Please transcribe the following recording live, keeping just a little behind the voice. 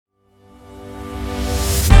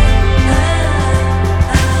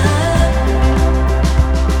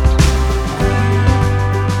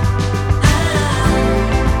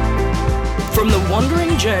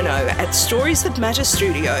Stories That Matter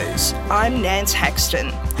Studios. I'm Nance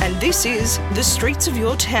Haxton, and this is The Streets of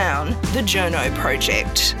Your Town, the Journo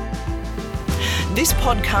Project. This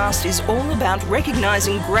podcast is all about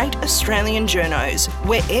recognising great Australian journos,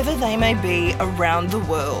 wherever they may be around the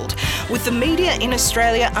world. With the media in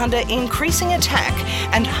Australia under increasing attack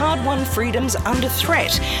and hard-won freedoms under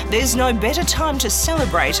threat, there's no better time to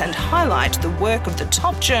celebrate and highlight the work of the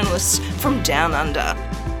top journalists from down under.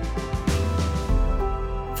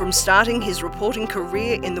 From starting his reporting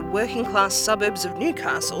career in the working-class suburbs of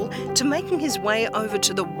Newcastle to making his way over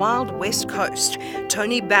to the wild west coast,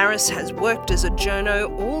 Tony Barrass has worked as a journo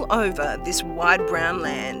all over this wide brown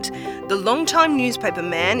land. The long-time newspaper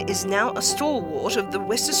man is now a stalwart of the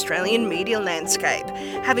West Australian media landscape,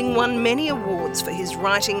 having won many awards for his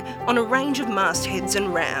writing on a range of mastheads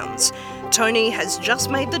and rounds. Tony has just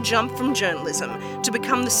made the jump from journalism to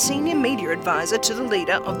become the senior media advisor to the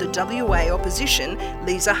leader of the WA opposition,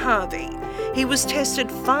 Liza Harvey. He was tested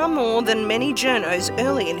far more than many journos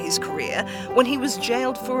early in his career when he was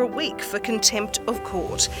jailed for a week for contempt of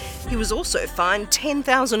court. He was also fined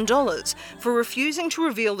 $10,000 for refusing to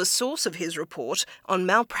reveal the source of his report on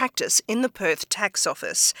malpractice in the Perth Tax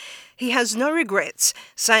Office. He has no regrets,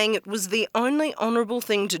 saying it was the only honourable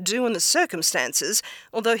thing to do in the circumstances,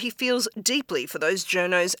 although he feels deeply for those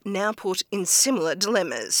journos now put in similar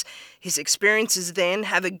dilemmas. His experiences then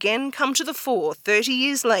have again come to the fore 30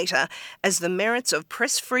 years later as the merits of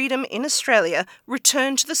press freedom in Australia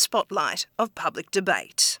return to the spotlight of public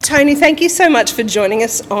debate. Tony, thank you so much for joining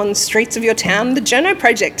us on Streets of Your Town, the Journo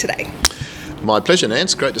Project today. My pleasure,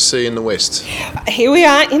 Nance. Great to see you in the West. Here we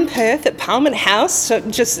are in Perth at Parliament House, so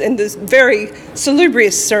just in this very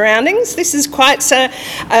salubrious surroundings. This is quite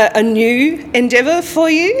a new endeavour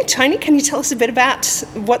for you. Tony, can you tell us a bit about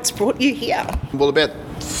what's brought you here? Well, about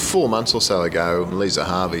 4 months or so ago, Liza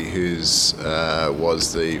Harvey, who was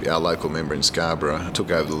our local member in Scarborough,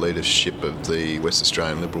 took over the leadership of the West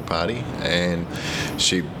Australian Liberal Party, and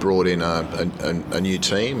she brought in a new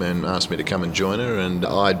team and asked me to come and join her. And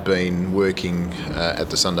I'd been working at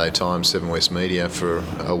the Sunday Times, 7 West Media for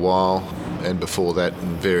a while, and before that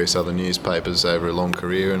in various other newspapers over a long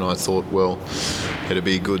career, and I thought, well, it'd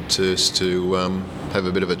be good to have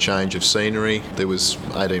a bit of a change of scenery. There was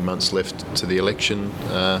 18 months left to the election,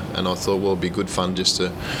 and I thought, well, it'd be good fun just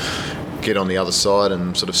to get on the other side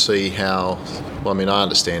and sort of see how. Well, I mean, I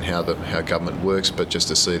understand how government works, but just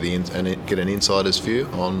to see get an insider's view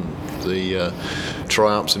on the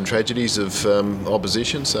triumphs and tragedies of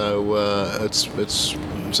opposition. So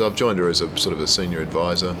So I've joined her as a sort of a senior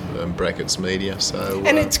advisor, brackets media. So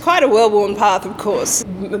and it's quite a well-worn path, of course.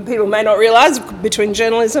 People may not realise between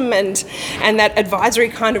journalism and that advisory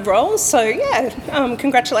kind of role. So yeah,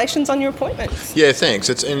 congratulations on your appointment. Yeah, thanks.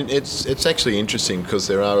 It's actually interesting because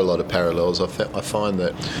there are a lot of parallels. I find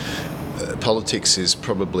that politics is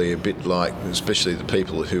probably a bit like, especially the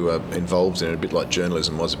people who are involved in it, a bit like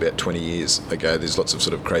journalism was about 20 years ago. There's lots of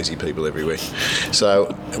sort of crazy people everywhere, so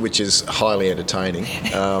which is highly entertaining.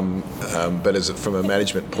 But from a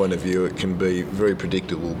management point of view, it can be very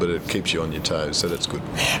predictable, but it keeps you on your toes, so that's good.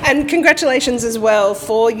 And congratulations as well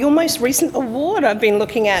for your most recent award. I've been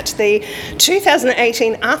looking at the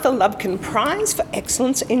 2018 Arthur Lovekin Prize for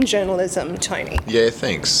Excellence in Journalism, Tony. Yeah,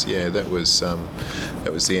 thanks. Yeah, that was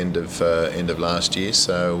the end of last year,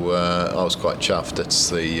 so I was quite chuffed. That's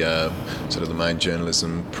the sort of the main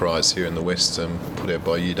journalism prize here in the West, put out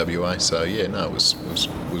by UWA. So yeah, no, it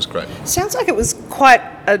was great. Sounds like it was quite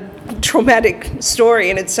a traumatic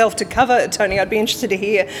story in itself to cover, Tony. I'd be interested to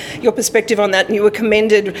hear your perspective on that. You were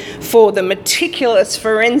commended for the meticulous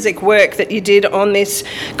forensic work that you did on this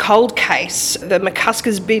cold case, the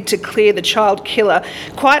McCusker's bid to clear the child killer.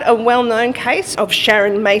 Quite a well-known case of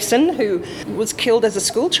Sharon Mason, who was killed as a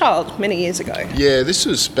school child many years ago. Yeah, this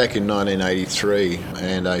was back in 1983,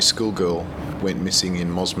 and a schoolgirl went missing in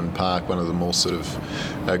Mosman Park, one of the more sort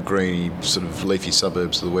of greeny, sort of leafy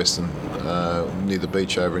suburbs of the Western, near the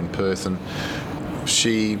beach over in Perth, and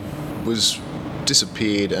she was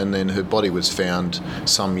disappeared, and then her body was found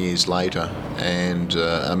some years later, and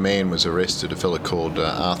a man was arrested, a fellow called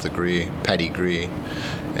Arthur Paddy Greer,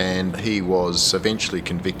 and he was eventually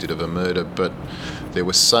convicted of a murder, but there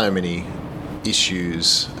were so many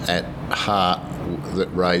issues at heart that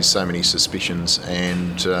raised so many suspicions,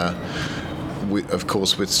 and of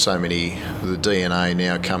course, with so many, the DNA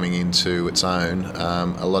now coming into its own,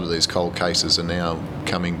 a lot of these cold cases are now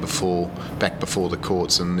coming back before the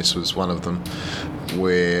courts, and this was one of them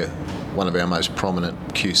where one of our most prominent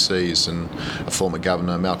QCs and a former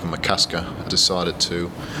governor, Malcolm McCusker, decided to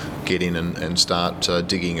get in and start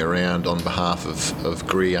digging around on behalf of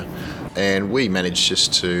Greer And we managed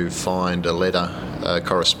just to find a letter,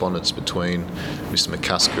 correspondence between Mr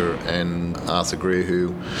McCusker and Arthur Greer,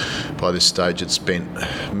 who by this stage had spent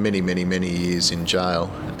many years in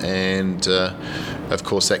jail. And of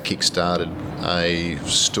course that kick-started a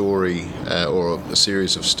story or a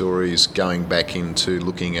series of stories going back into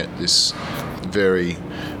looking at this very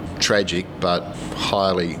tragic but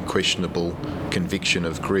highly questionable conviction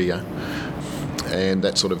of Greer. And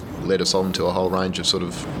that sort of led us on to a whole range of sort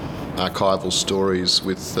of archival stories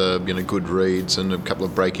with good reads and a couple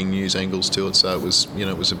of breaking news angles to it. So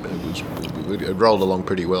it rolled along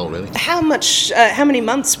pretty well, really. How many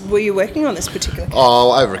months were you working on this particular case?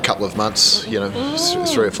 Oh, over a couple of months, 3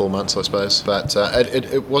 or 4 months, I suppose. But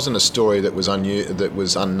it wasn't a story that was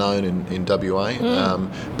unknown in WA,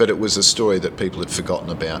 but it was a story that people had forgotten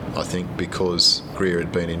about, I think, because Greer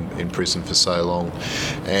had been in prison for so long,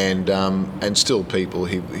 and still people.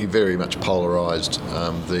 He very much polarised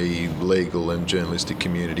the legal and journalistic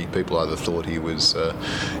community. People either thought he was,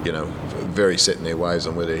 very set in their ways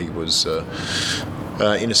on whether he was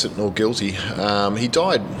innocent or guilty. He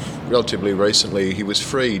died relatively recently. He was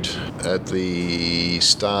freed at the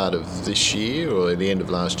start of this year or at the end of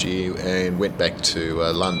last year, and went back to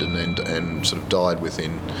London and sort of died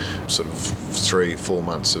within sort of 3-4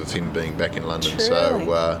 months of him being back in London. Truly.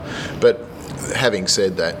 So, but having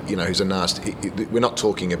said that, he's a nasty. We're not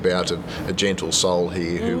talking about a gentle soul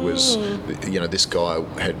here who was, this guy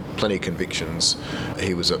had plenty of convictions.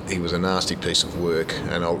 He was a nasty piece of work,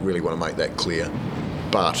 and I really want to make that clear.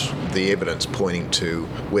 But the evidence pointing to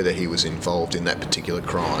whether he was involved in that particular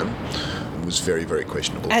crime was very, very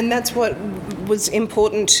questionable. And that's what was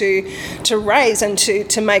important to raise and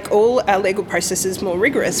to make all our legal processes more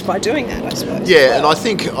rigorous by doing that, I suppose. Yeah, and I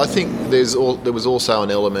think there was also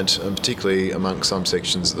an element, and particularly among some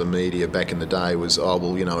sections of the media back in the day, was,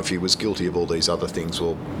 if he was guilty of all these other things,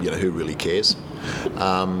 well, who really cares?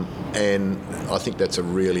 And I think that's a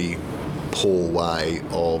really poor way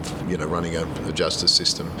of running a justice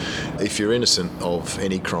system. If you're innocent of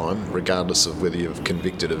any crime, regardless of whether you're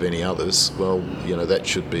convicted of any others, well, that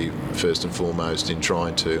should be first and foremost in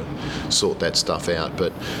trying to sort that stuff out.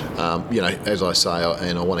 But as I say,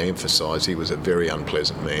 and I want to emphasise, he was a very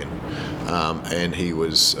unpleasant man, and he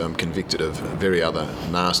was convicted of very other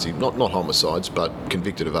nasty, not homicides, but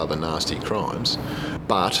convicted of other nasty crimes.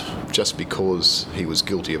 But just because he was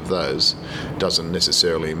guilty of those doesn't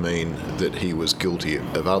necessarily mean that he was guilty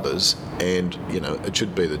of others. And it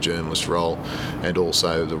should be the journalist's role, and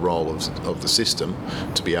also the role of the system,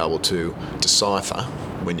 to be able to decipher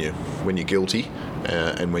when you're guilty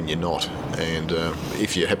and when you're not. And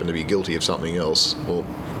if you happen to be guilty of something else, well,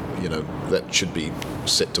 that should be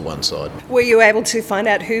set to one side. Were you able to find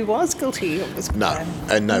out who was guilty? No,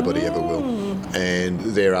 and nobody ever will. And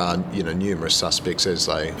there are, numerous suspects, as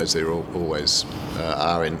there always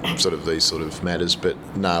are in sort of these sort of matters. But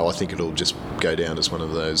no, I think it'll just go down as one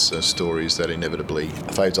of those stories that inevitably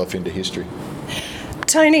fades off into history.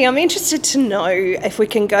 Tony, I'm interested to know if we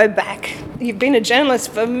can go back. You've been a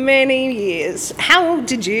journalist for many years. How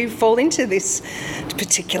did you fall into this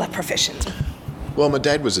particular profession? Well, my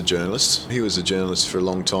dad was a journalist. He was a journalist for a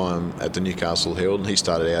long time at the Newcastle Herald, and he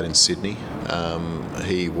started out in Sydney.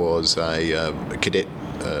 He was a cadet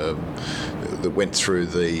that went through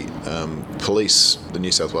the police, the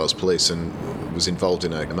New South Wales Police, and was involved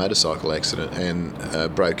in a motorcycle accident and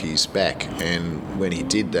broke his back. And when he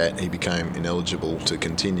did that, he became ineligible to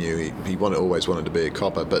continue. He always wanted to be a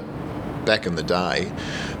copper, but back in the day,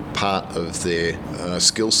 part of their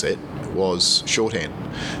skill set was shorthand.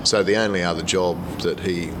 So the only other job that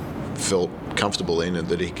he felt comfortable in and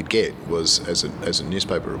that he could get was as a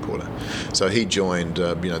newspaper reporter. So he joined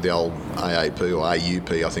the old AAP or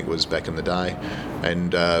AUP, I think it was back in the day,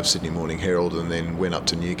 and Sydney Morning Herald, and then went up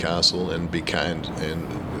to Newcastle and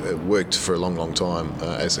worked for a long time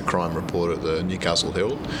as a crime reporter at the Newcastle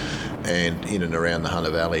Herald and in and around the Hunter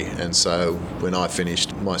Valley. And so when I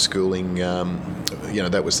finished my schooling,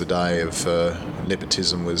 that was the day of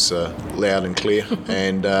nepotism was loud and clear,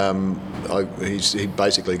 and he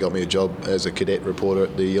basically got me a job as a cadet reporter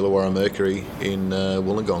at the Illawarra Mercury in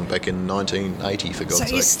Wollongong back in 1980, for God's sake.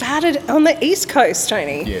 So you started on the East Coast,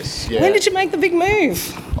 Tony? Yes. Yeah. When did you make the big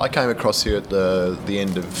move? I came across here at the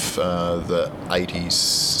end of the 80s,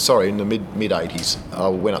 sorry, in the mid-80s. I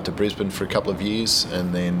went up to Brisbane for a couple of years,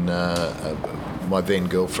 and then my then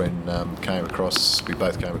girlfriend came across. We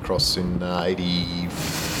both came across in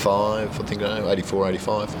 85, I think, 84,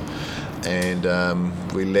 85. And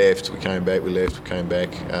we left, we came back, we left, we came back.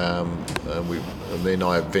 We And then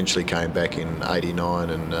I eventually came back in '89,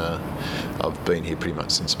 and I've been here pretty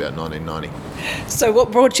much since about 1990. So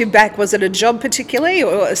what brought you back? Was it a job particularly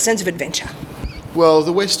or a sense of adventure? Well,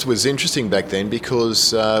 the West was interesting back then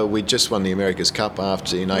because we just won the America's Cup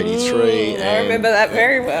in '83. I remember that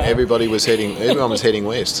very well. Everyone was heading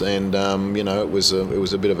west, and it was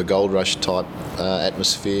a bit of a gold rush type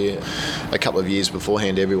atmosphere. A couple of years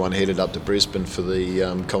beforehand, everyone headed up to Brisbane for the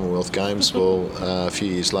Commonwealth Games. Well, a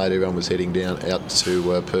few years later, everyone was heading out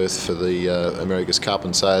to Perth for the America's Cup,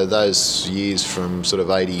 and so those years from sort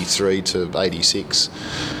of '83 to '86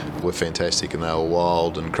 were fantastic, and they were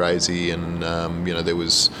wild and crazy, and there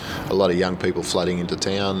was a lot of young people flooding into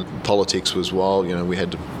town. Politics was wild. We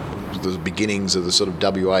had the beginnings of the sort of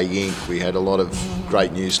WA Inc. We had a lot of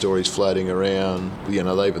great news stories floating around.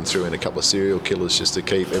 They even threw in a couple of serial killers just to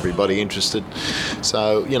keep everybody interested.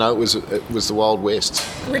 So it was the Wild West.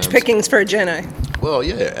 Rich pickings for a journo. Well,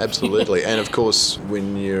 yeah, absolutely. And of course,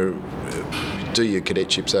 when you do your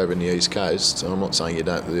cadetships over in the East Coast, I'm not saying you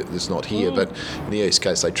don't, it's not here, but in the East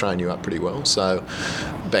Coast they train you up pretty well. So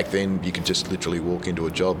back then you could just literally walk into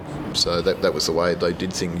a job. So that was the way they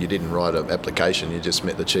did things. You didn't write an application, you just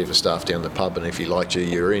met the chief of staff down the pub, and if he liked you,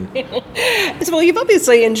 you were in. Well, you've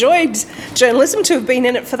obviously enjoyed journalism to have been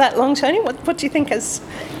in it for that long, Tony. What do you think has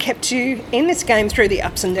kept you in this game through the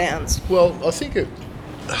ups and downs? Well, I think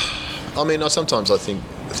sometimes I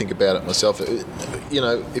think about it myself.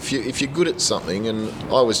 If you're good at something, and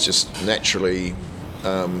I was just naturally,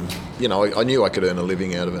 I knew I could earn a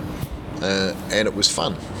living out of it, and it was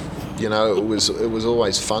fun. It was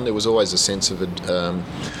always fun. There was always a sense of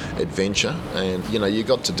adventure, and you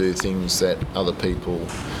got to do things that other people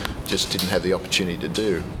just didn't have the opportunity to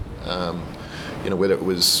do. Whether it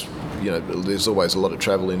was, there's always a lot of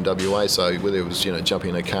travel in WA, so whether it was,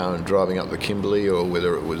 jumping in a car and driving up the Kimberley, or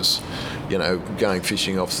whether it was, going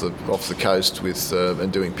fishing off the coast with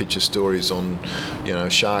and doing picture stories on,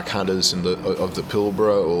 shark hunters of the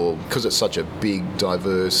Pilbara, or because it's such a big,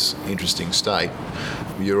 diverse, interesting state,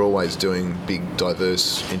 you're always doing big,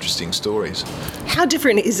 diverse, interesting stories. How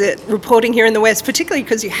different is it reporting here in the West, particularly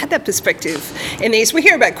because you had that perspective in the East? We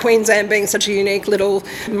hear about Queensland being such a unique little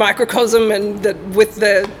microcosm, and with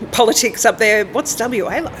the politics up there. What's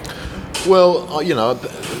WA like? Well,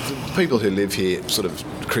 people who live here sort of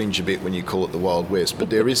cringe a bit when you call it the Wild West,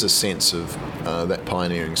 but there is a sense of that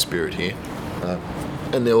pioneering spirit here,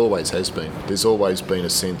 and there always has been. There's always been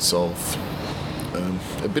a sense of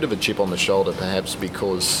a bit of a chip on the shoulder, perhaps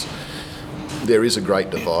because there is a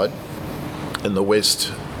great divide, and the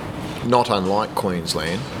West, not unlike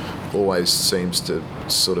Queensland, always seems to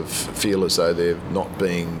sort of feel as though they're not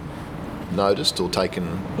being noticed or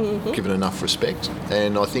given enough respect.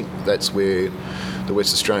 And I think that's where the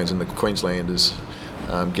West Australians and the Queenslanders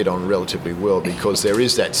get on relatively well, because there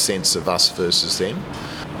is that sense of us versus them.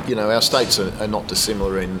 Our states are not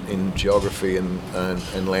dissimilar in geography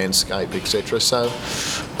and landscape, etc. So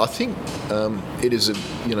I think it is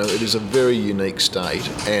a very unique state,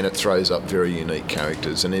 and it throws up very unique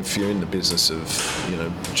characters. And if you're in the business of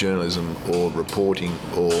journalism or reporting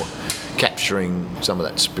or capturing some of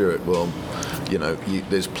that spirit, well,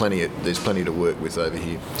 there's plenty to work with over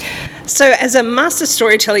here. So as a master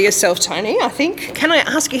storyteller yourself, Tony, I think, can I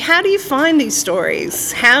ask you, how do you find these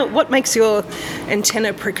stories? What makes your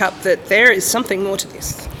antenna prick up that there is something more to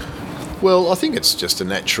this? Well, I think it's just a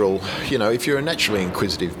natural, if you're a naturally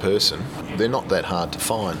inquisitive person, they're not that hard to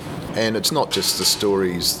find. And it's not just the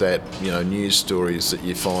stories that, news stories that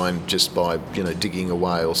you find just by, digging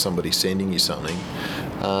away or somebody sending you something.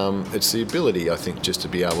 It's the ability, I think, just to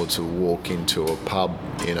be able to walk into a pub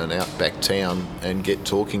in an outback town and get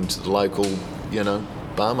talking to the local,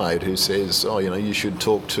 barmaid who says, you should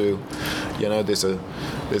talk to,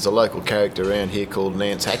 there's a local character around here called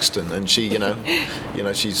Nance Haxton, and she,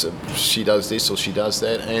 she does this or she does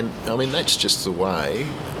that, and I mean that's just the way.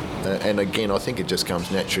 And again, I think it just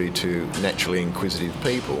comes naturally to naturally inquisitive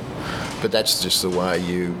people, but that's just the way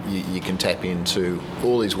you can tap into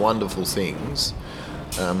all these wonderful things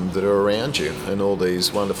that are around you, and all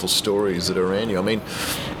these wonderful stories that are around you. I mean,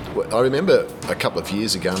 I remember a couple of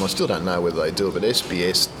years ago, and I still don't know whether they do it, but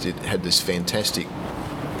SBS had this fantastic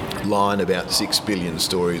line about 6 billion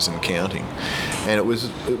stories and counting, and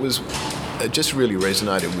it just really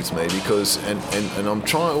resonated with me because, and I'm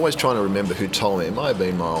always trying to remember who told me. It might have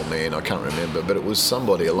been my old man, I can't remember, but it was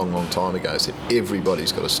somebody a long time ago said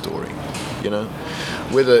everybody's got a story,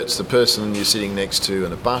 whether it's the person you're sitting next to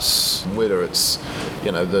in a bus, whether it's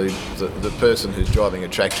the person who's driving a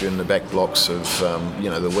tractor in the back blocks of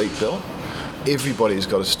the wheat belt. Everybody's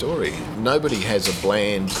got a story. Nobody has a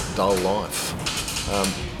bland, dull life.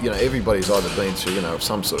 Everybody's either been through,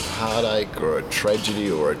 some sort of heartache or a tragedy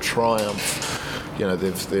or a triumph.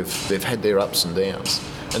 They've had their ups and downs,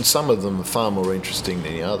 and some of them are far more interesting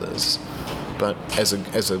than the others. But as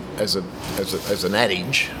an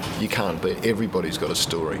adage, you can't be. Everybody's got a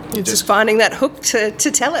story. You're just finding that hook to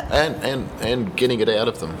tell it, and getting it out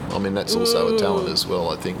of them. I mean, that's also a talent as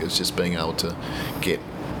well. I think it's just being able to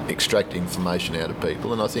extract information out of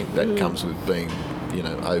people, and I think that comes with being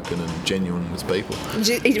open and genuine with people.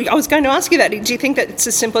 I was going to ask you that. Do you think that it's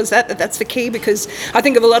as simple as that that's the key? Because I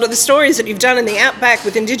think of a lot of the stories that you've done in the outback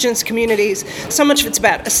with Indigenous communities, so much of it's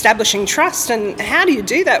about establishing trust, and how do you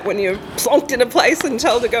do that when you're plonked in a place and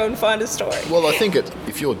told to go and find a story? Well, I think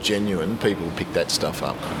if you're genuine, people will pick that stuff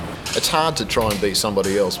up. It's hard to try and be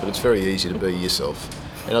somebody else, but it's very easy to be yourself.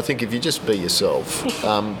 And I think if you just be yourself,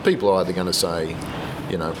 people are either going to say,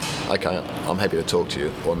 okay, I'm happy to talk to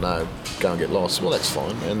you, or no, go and get lost. Well, that's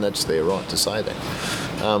fine, and that's their right to say that.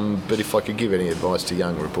 But if I could give any advice to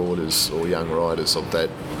young reporters or young writers in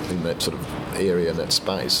that sort of area, in that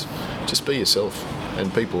space, just be yourself,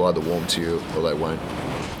 and people either warm to you or they won't.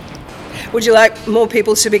 Would you like more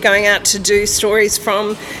people to be going out to do stories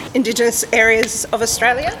from Indigenous areas of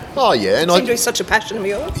Australia? Oh, yeah. And it seems to be such a passion of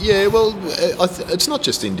yours. Yeah, well, it's not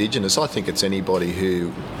just Indigenous. I think it's anybody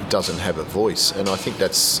who doesn't have a voice, and I think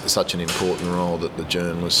that's such an important role that the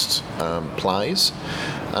journalist plays.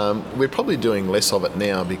 We're probably doing less of it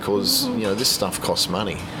now because, this stuff costs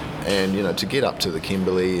money. And, to get up to the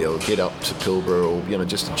Kimberley or get up to Pilbara or,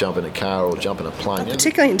 just to jump in a car or jump in a plane.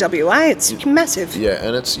 Particularly in WA, it's massive. Yeah,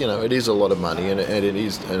 and it's, it is a lot of money and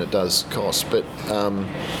it does cost. But,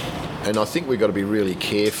 and I think we've got to be really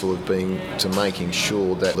careful of making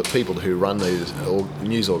sure that the people who run these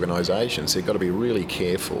news organisations, they've got to be really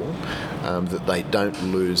careful that they don't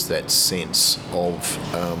lose that sense of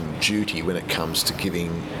duty when it comes to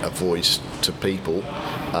giving a voice to people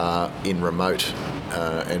in remote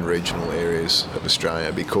and regional areas of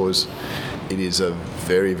Australia, because it is a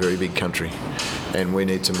very, very big country, and we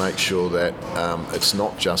need to make sure that it's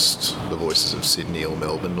not just the voices of Sydney or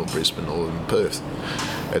Melbourne or Brisbane or even Perth.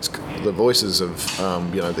 It's the voices of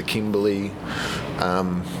the Kimberley,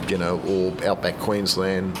 or outback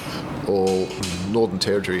Queensland or Northern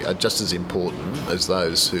Territory are just as important as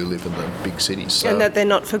those who live in the big cities. So, and that they're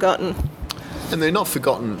not forgotten. And they're not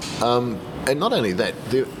forgotten. And not only that,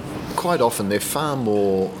 quite often they're far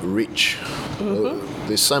more rich.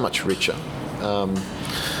 They're so much richer.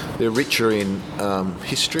 They're richer in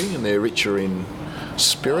history, and they're richer in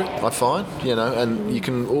spirit, I find, and you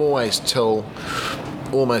can always tell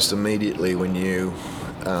almost immediately when you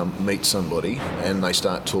meet somebody and they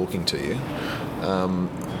start talking to you,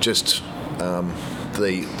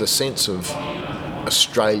 the sense of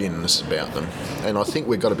Australianness about them. And I think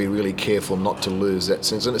we've got to be really careful not to lose that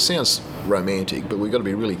sense. And it sounds romantic, but we've got to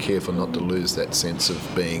be really careful not to lose that sense of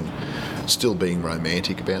still being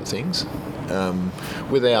romantic about things,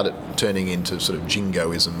 without it turning into sort of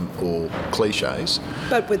jingoism or cliches.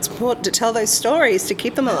 But it's important to tell those stories to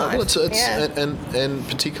keep them alive. Well, and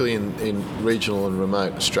particularly in regional and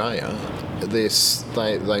remote Australia,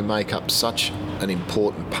 they make up such an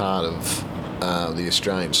important part of the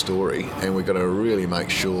Australian story, and we've got to really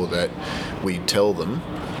make sure that we tell them,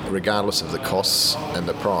 regardless of the costs and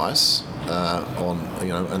the price on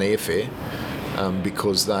an airfare,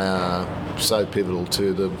 because they are so pivotal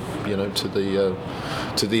to the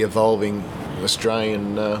evolving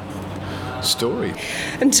Australian story.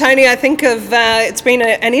 And Tony, I think it's been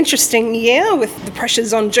an interesting year with the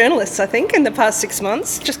pressures on journalists, I think, in the past 6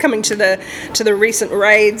 months. Just coming to the recent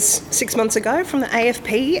raids 6 months ago from the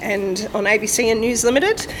AFP and on ABC and News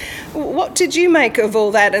Limited. What did you make of all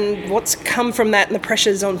that, and what's come from that and the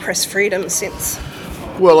pressures on press freedom since?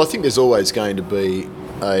 Well, I think there's always going to be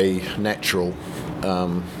a natural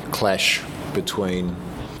clash between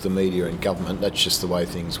the media and government. That's just the way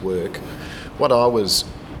things work. What I was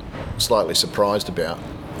slightly surprised about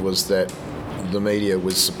was that the media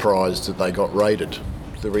was surprised that they got raided.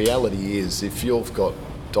 The reality is, if you've got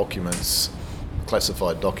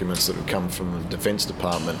classified documents that have come from the Defence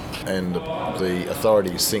Department, and the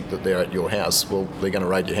authorities think that they're at your house, well, they're going to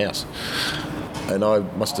raid your house. And I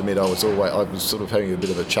must admit, I was sort of having a bit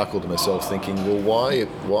of a chuckle to myself, thinking, well,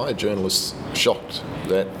 why are journalists shocked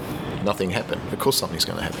that nothing happened? Of course something's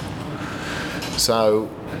going to happen. So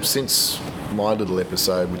since my little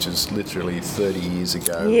episode, which is literally 30 years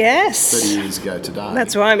ago. Yes. 30 years ago today.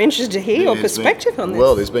 That's why I'm interested to hear your perspective on this.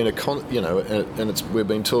 Well, there's been we've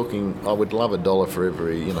been talking, I would love $1 for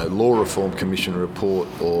every, Law Reform Commission report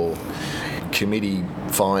or committee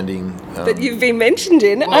finding that you've been mentioned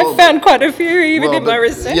in. I found quite a few even in my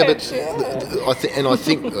research. I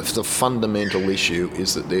think the fundamental issue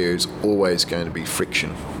is that there's always going to be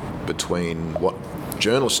friction between what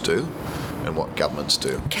journalists do and what governments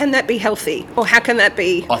do. Can that be healthy, or how can that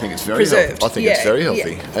be? I think it's very preserved? healthy. I think it's very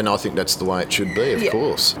healthy, and I think that's the way it should be, of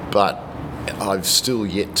course. But I've still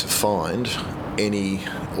yet to find any,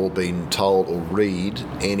 or been told or read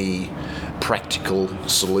any practical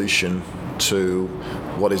solution to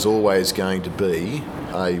what is always going to be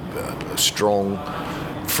a strong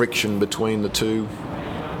friction between the two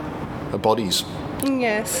bodies.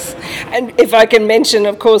 Yes. And if I can mention,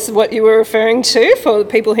 of course, what you were referring to for the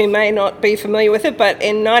people who may not be familiar with it, but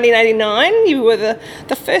in 1989 you were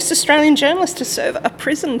the first Australian journalist to serve a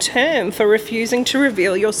prison term for refusing to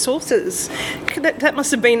reveal your sources. That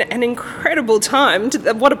must have been an incredible time.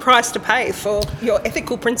 What a price to pay for your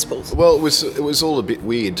ethical principles. Well, it was all a bit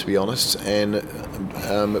weird, to be honest, and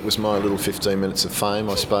it was my little 15 minutes of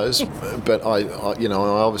fame, I suppose. But I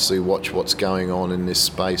obviously watch what's going on in this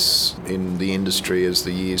space in the industry as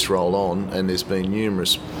the years roll on, and there's been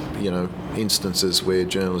numerous, instances where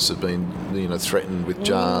journalists have been, threatened with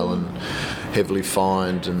jail and heavily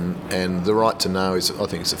fined, and the Right to Know I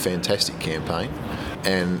think it's a fantastic campaign,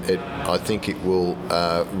 and I think it will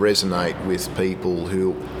resonate with people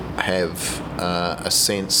who have a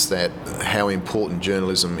sense that how important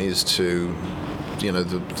journalism is to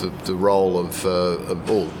the role of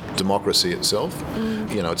all democracy itself.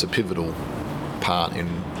 It's a pivotal part in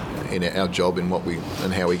our job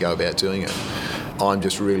and how we go about doing it. I'm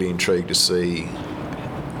just really intrigued to see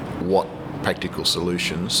what practical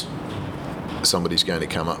solutions somebody's going to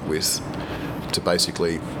come up with to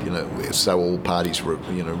basically, so all parties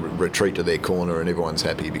retreat to their corner and everyone's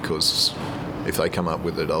happy, because if they come up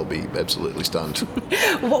with it, I'll be absolutely stunned.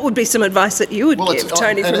 What would be some advice that you would give,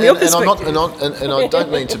 Tony, from your perspective? I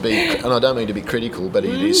don't mean to be critical, but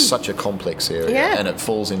it is such a complex area, and it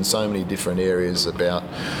falls in so many different areas about,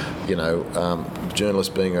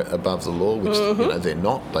 journalists being above the law, which they're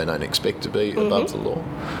not. They don't expect to be above the law.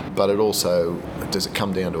 But it also, does it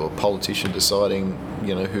come down to a politician deciding,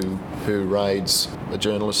 who raids a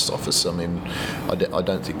journalist's office? I mean, I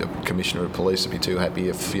don't think the Commissioner of Police would be too happy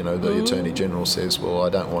if, the Attorney General says, well, I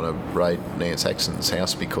don't want to raid Nance Haxton's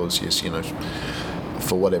house because,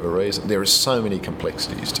 for whatever reason. There are so many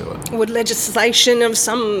complexities to it. Would legislation of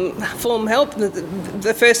some form help?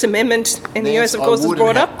 The First Amendment in the US, of course, is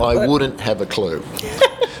brought up. I wouldn't have a clue.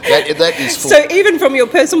 That is full. So even from your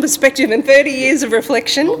personal perspective and 30 years of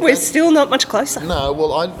reflection, we're still not much closer. No,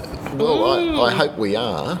 I hope we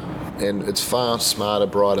are. And it's far smarter,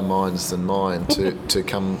 brighter minds than mine to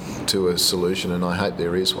come to a solution, and I hope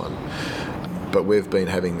there is one. But we've been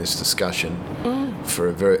having this discussion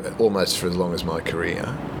for almost for as long as my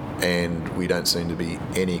career, and we don't seem to be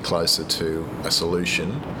any closer to a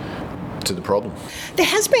solution to the problem. There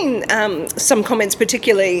has been some comments,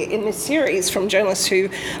 particularly in this series, from journalists who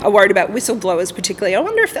are worried about whistleblowers particularly. I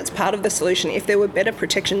wonder if that's part of the solution, if there were better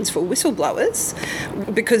protections for whistleblowers,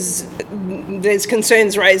 because there's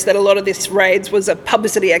concerns raised that a lot of this raids was a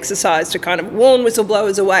publicity exercise to kind of warn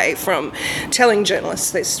whistleblowers away from telling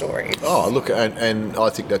journalists their story. Oh, look, and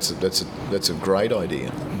I think that's a great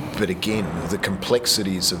idea. But again, the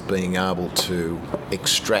complexities of being able to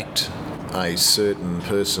extract a certain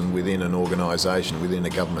person within an organisation, within a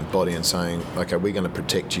government body, and saying, okay, we're going to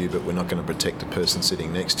protect you, but we're not going to protect the person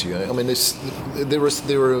sitting next to you. I mean,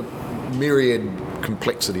 there are myriad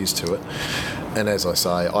complexities to it, and as I say,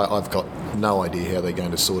 I've got no idea how they're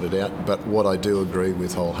going to sort it out. But what I do agree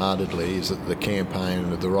with wholeheartedly is that the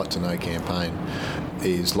campaign, the Right to Know campaign,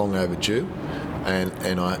 is long overdue, and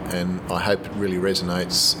I hope it really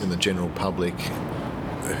resonates in the general public,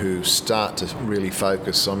 who start to really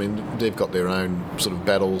focus. I mean, they've got their own sort of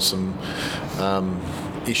battles and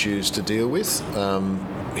issues to deal with.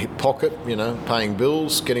 Hip pocket, paying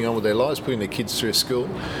bills, getting on with their lives, putting their kids through school.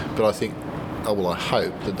 But I think, I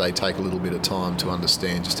hope that they take a little bit of time to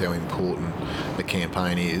understand just how important the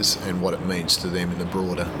campaign is and what it means to them in a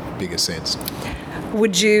broader, bigger sense.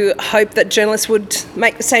 Would you hope that journalists would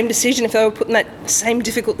make the same decision if they were put in that same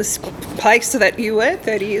difficult place that you were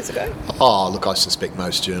 30 years ago? Oh, look, I suspect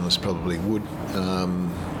most journalists probably would.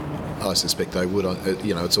 I suspect they would.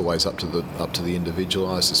 It's always up to the individual.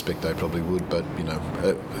 I suspect they probably would, but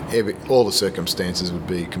all the circumstances would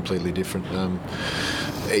be completely different.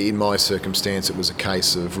 In my circumstance, it was a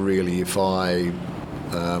case of really, if I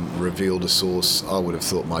revealed a source, I would have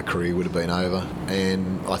thought my career would have been over.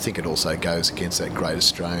 And I think it also goes against that great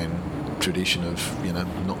Australian tradition of,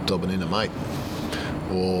 not dobbing in a mate,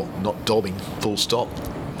 or not dobbing, full stop.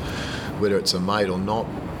 Whether it's a mate or not,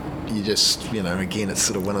 you just, again, it's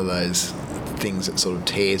sort of one of those things that sort of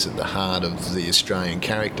tears at the heart of the Australian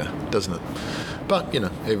character, doesn't it? But,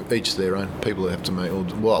 each their own. People have to make,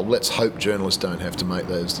 well, let's hope journalists don't have to make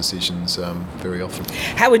those decisions very often.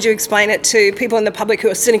 How would you explain it to people in the public who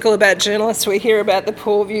are cynical about journalists? We hear about the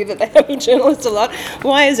poor view that they have of journalists a lot.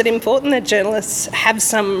 Why is it important that journalists have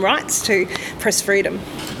some rights to press freedom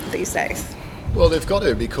these days? Well, they've got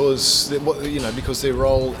to because their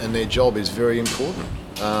role and their job is very important.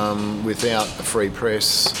 Without a free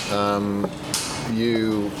press,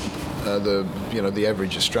 the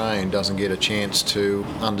average Australian doesn't get a chance to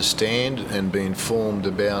understand and be informed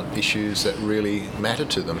about issues that really matter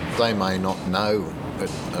to them. They may not know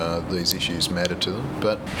that these issues matter to them,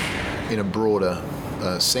 but in a broader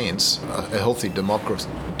sense, a healthy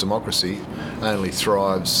democracy only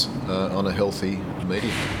thrives on a healthy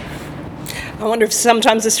media. I wonder if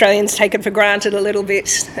sometimes Australians take it for granted a little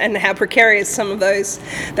bit and how precarious some of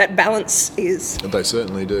that balance is. They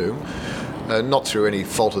certainly do. Not through any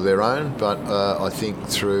fault of their own, but I think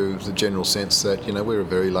through the general sense that, we're a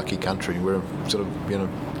very lucky country. We're a sort of,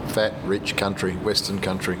 fat, rich country, Western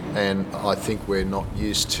country, and I think we're not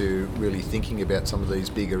used to really thinking about some of these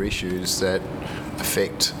bigger issues that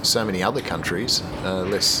affect so many other countries,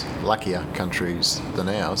 less luckier countries than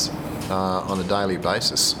ours, on a daily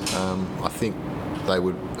basis. I think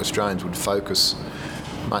Australians would focus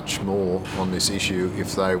much more on this issue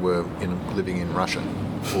if they were living in Russia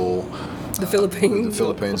or the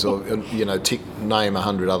Philippines, or name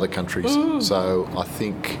 100 other countries. So I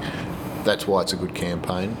think that's why it's a good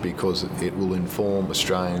campaign, because it will inform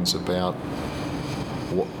Australians about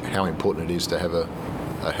how important it is to have a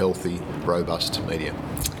healthy, robust media.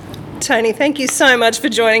 Tony, thank you so much for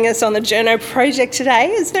joining us on the Journo project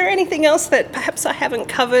today. Is there anything else that perhaps I haven't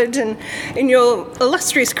covered in your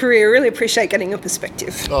illustrious career? Really appreciate getting your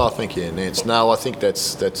perspective. Oh, thank you, Nance. No, I think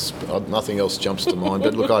that's nothing else jumps to mind.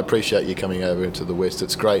 But look, I appreciate you coming over to the West.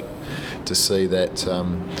 It's great to see that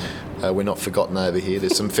we're not forgotten over here.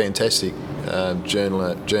 There's some fantastic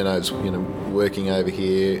journos, working over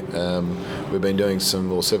here. We've been doing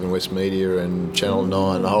some Seven West Media and Channel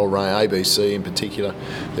 9, a whole range, ABC in particular.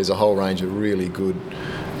 There's a whole range of really good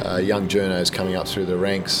young journos coming up through the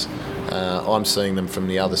ranks. I'm seeing them from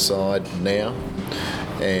the other side now,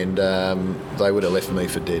 and they would have left me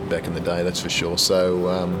for dead back in the day, that's for sure.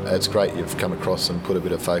 So it's great you've come across and put a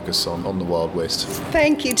bit of focus on the Wild West.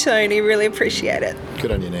 Thank you, Tony. Really appreciate it.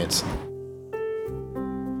 Good on you, Nance.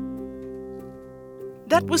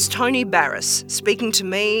 That was Tony Barrass speaking to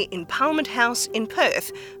me in Parliament House in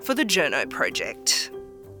Perth for the Journo project.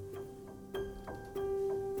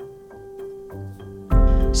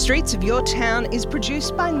 Streets of Your Town is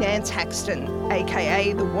produced by Nance Haxton,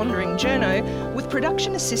 aka The Wandering Journo, with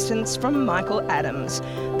production assistance from Michael Adams.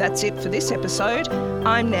 That's it for this episode.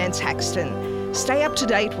 I'm Nance Haxton. Stay up to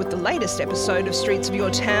date with the latest episode of Streets of Your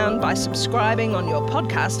Town by subscribing on your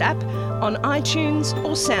podcast app, on iTunes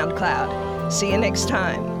or SoundCloud. See you next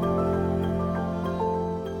time.